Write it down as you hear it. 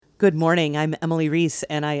Good morning. I'm Emily Reese,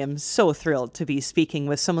 and I am so thrilled to be speaking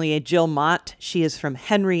with sommelier Jill Mott. She is from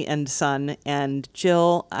Henry and Son. And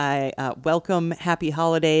Jill, I welcome. Happy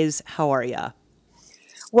holidays. How are you?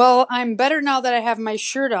 Well, I'm better now that I have my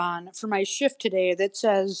shirt on for my shift today that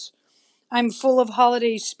says, I'm full of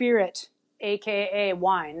holiday spirit, aka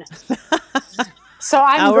wine. So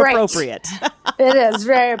I'm How great. appropriate. It is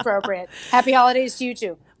very appropriate. Happy holidays to you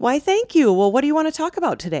too. Why, thank you. Well, what do you want to talk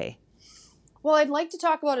about today? Well, I'd like to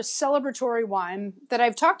talk about a celebratory wine that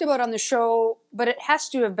I've talked about on the show, but it has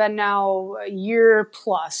to have been now a year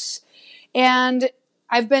plus. And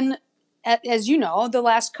I've been, as you know, the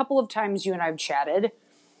last couple of times you and I've chatted,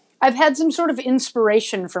 I've had some sort of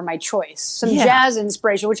inspiration for my choice, some jazz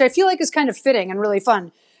inspiration, which I feel like is kind of fitting and really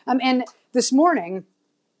fun. And this morning,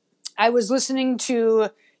 I was listening to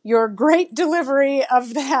your great delivery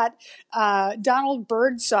of that Donald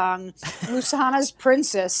Byrd song, Lusana's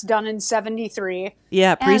Princess, done in 73.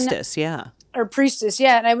 Yeah, Priestess, yeah. Or Priestess,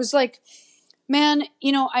 yeah. And I was like, man,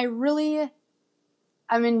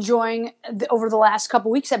 I'm enjoying, over the last couple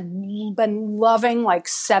weeks, I've been loving like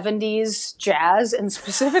 70s jazz and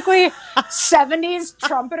specifically 70s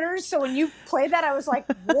trumpeters. So when you played that, I was like,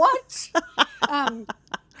 what?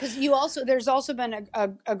 Because there's also been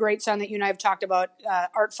a great song that you and I have talked about,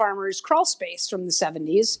 Art Farmer's Crawl Space from the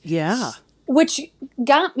 70s. Yeah. Which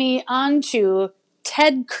got me onto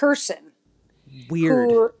Ted Kurson.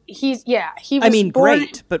 Weird. He was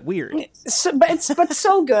great, but weird. But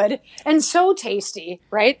so good and so tasty,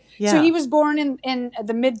 right? Yeah. So he was born in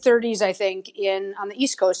the mid 30s, I think, on the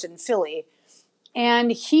East Coast in Philly,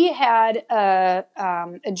 and he had a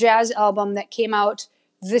jazz album that came out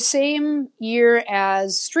the same year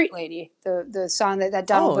as Street Lady, the song that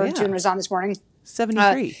Donald Byrd tune was on this morning.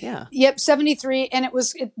 73, yeah. Yep, 73, and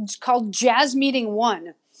it's called Jazz Meeting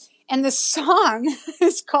 1. And the song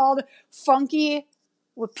is called Funky,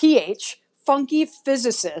 with PH, Funky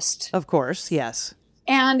Physicist. Of course, yes.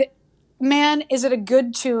 And man, is it a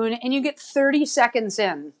good tune. And you get 30 seconds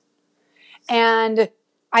in. And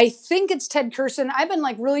I think it's Ted Kurson. I've been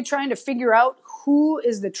like really trying to figure out who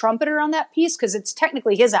is the trumpeter on that piece, because it's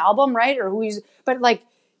technically his album, right?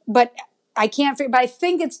 But I can't figure, but I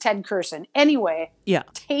think it's Ted Kurson. Anyway, yeah.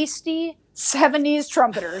 Tasty 70s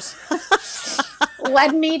trumpeters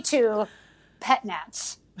led me to Pet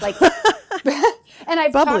Nats. And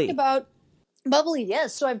I've Bubbly. talked about bubbly,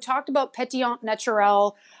 yes. So I've talked about Pétillant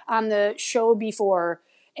Naturel on the show before.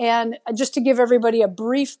 And just to give everybody a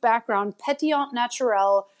brief background, Pétillant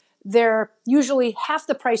Naturel, they're usually half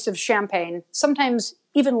the price of champagne, sometimes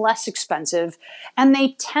even less expensive. And they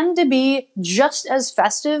tend to be just as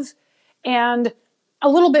festive and a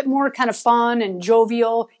little bit more kind of fun and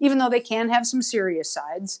jovial, even though they can have some serious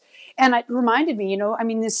sides. And it reminded me,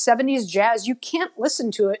 this 70s jazz, you can't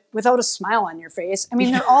listen to it without a smile on your face. I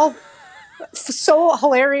mean, they're all so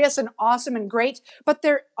hilarious and awesome and great, but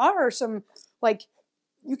there are some,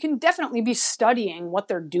 you can definitely be studying what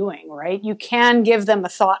they're doing, right? You can give them a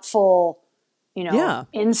thoughtful,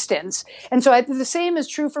 instance. And so the same is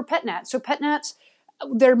true for Pet Nats. So Pet Nats,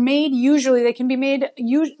 they can be made,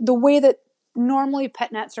 the way that normally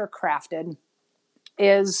Pet Nats are crafted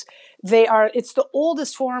is it's the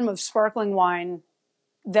oldest form of sparkling wine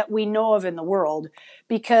that we know of in the world,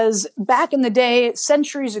 because back in the day,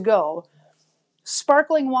 centuries ago,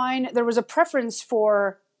 sparkling wine, there was a preference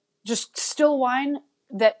for just still wine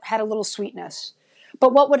that had a little sweetness.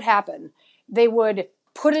 But what would happen? They would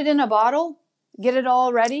put it in a bottle, get it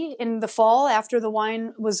all ready in the fall after the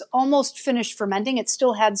wine was almost finished fermenting. It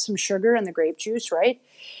still had some sugar and the grape juice, right?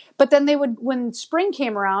 But then when spring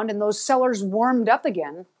came around and those cellars warmed up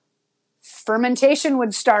again, fermentation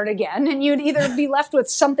would start again, and you'd either be left with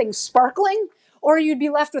something sparkling or you'd be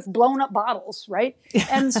left with blown up bottles, right?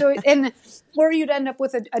 And so, or you'd end up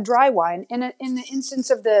with a dry wine. And in the instance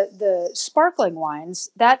of the sparkling wines,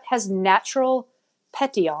 that has natural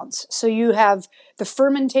pétillance. So you have the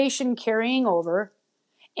fermentation carrying over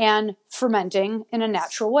and fermenting in a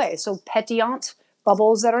natural way. So pétillant,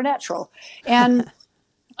 bubbles that are natural. And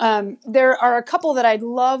there are a couple that I'd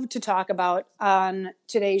love to talk about on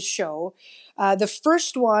today's show. The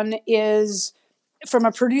first one is from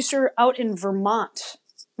a producer out in Vermont.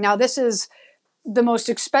 Now, this is the most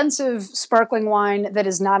expensive sparkling wine that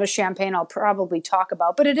is not a champagne I'll probably talk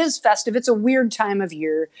about, but it is festive. It's a weird time of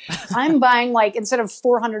year. I'm buying instead of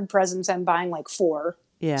 400 presents, I'm buying 4.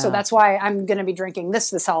 Yeah. So that's why I'm going to be drinking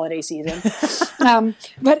this holiday season.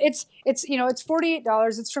 But it's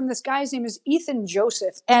 $48. It's from this guy's name is Ethan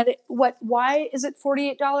Joseph. And why is it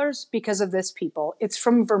 $48? Because of this, people. It's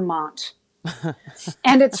from Vermont.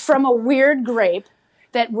 And it's from a weird grape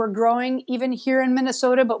that we're growing even here in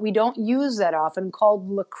Minnesota, but we don't use that often, called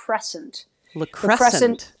La Crescent. La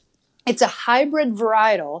Crescent. It's a hybrid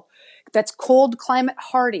varietal that's cold climate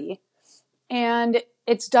hardy, and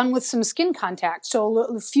it's done with some skin contact. So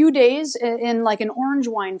a few days in like an orange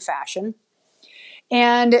wine fashion.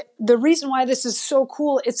 And the reason why this is so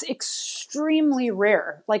cool, it's extremely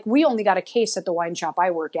rare. Like, we only got a case at the wine shop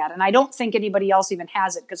I work at, and I don't think anybody else even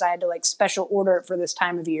has it because I had to like special order it for this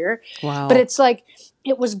time of year. Wow. But it's like,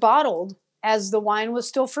 it was bottled as the wine was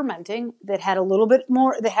still fermenting, that had a little bit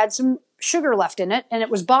more, that had some sugar left in it, and it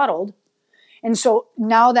was bottled. And so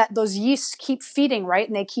now that those yeasts keep feeding, right,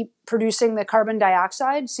 and they keep producing the carbon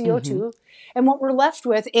dioxide, CO2, and what we're left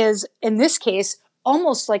with is, in this case,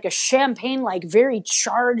 almost like a champagne, like very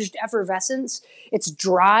charged effervescence. It's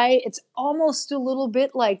dry. It's almost a little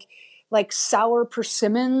bit like sour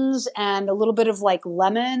persimmons and a little bit of like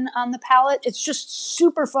lemon on the palate. It's just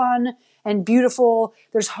super fun and beautiful.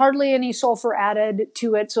 There's hardly any sulfur added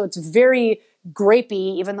to it, so it's very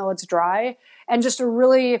grapey, even though it's dry, and just a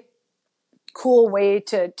really cool way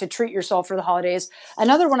to treat yourself for the holidays.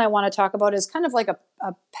 Another one I want to talk about is kind of like a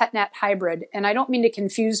pet nat hybrid, and I don't mean to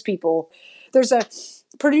confuse people. There's a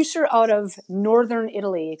producer out of northern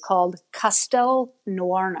Italy called Castel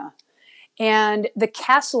Noarna, and the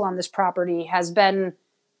castle on this property has been,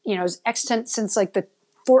 is extant since like the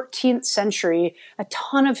 14th century, a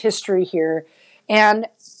ton of history here. And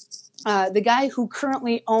the guy who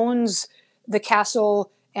currently owns the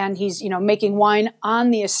castle, and he's, making wine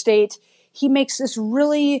on the estate, he makes this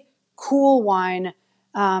really cool wine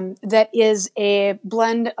that is a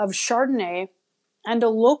blend of Chardonnay and a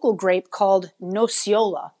local grape called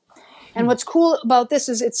Nocciola. And what's cool about this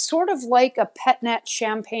is it's sort of like a pet nat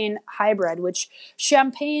champagne hybrid, which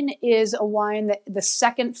champagne is a wine that the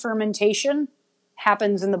second fermentation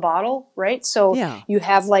happens in the bottle, right? So you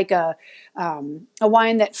have like a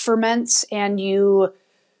wine that ferments, and you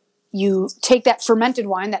take that fermented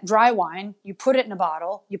wine, that dry wine, you put it in a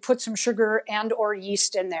bottle, you put some sugar and or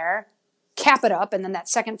yeast in there, cap it up, and then that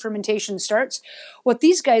second fermentation starts. What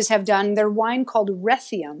these guys have done, their wine called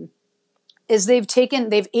Rethium, is they've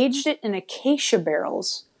aged it in acacia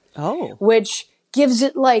barrels, which gives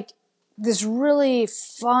it like this really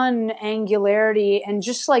fun angularity, and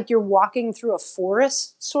just like you're walking through a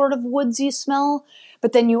forest sort of woodsy smell.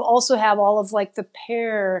 But then you also have all of like the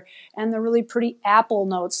pear and the really pretty apple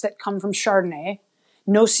notes that come from Chardonnay.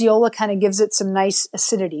 Nocciola kind of gives it some nice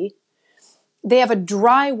acidity. They have a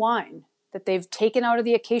dry wine that they've taken out of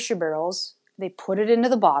the acacia barrels. They put it into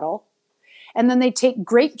the bottle, and then they take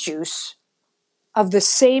grape juice of the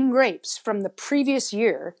same grapes from the previous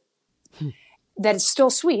year that is still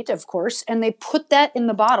sweet, of course, and they put that in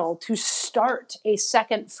the bottle to start a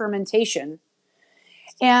second fermentation.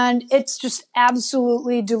 And it's just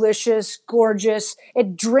absolutely delicious, gorgeous.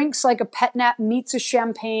 It drinks like a pet nat meets a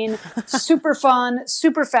champagne. Super fun,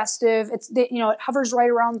 super festive. It hovers right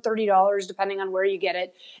around $30 depending on where you get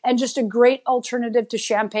it, and just a great alternative to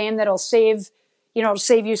champagne that'll save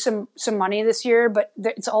you some money this year. But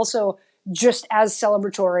it's also just as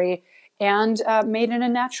celebratory and made in a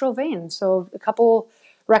natural vein. So a couple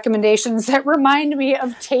recommendations that remind me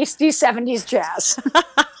of tasty 70s jazz.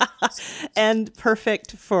 And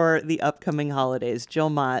perfect for the upcoming holidays.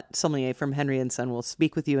 Jill Mott, sommelier from Henry & Son, will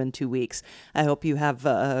speak with you in 2 weeks. I hope you have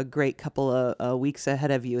a great couple of weeks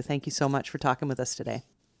ahead of you. Thank you so much for talking with us today.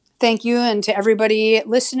 Thank you. And to everybody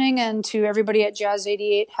listening, and to everybody at Jazz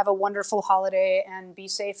 88, have a wonderful holiday and be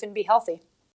safe and be healthy.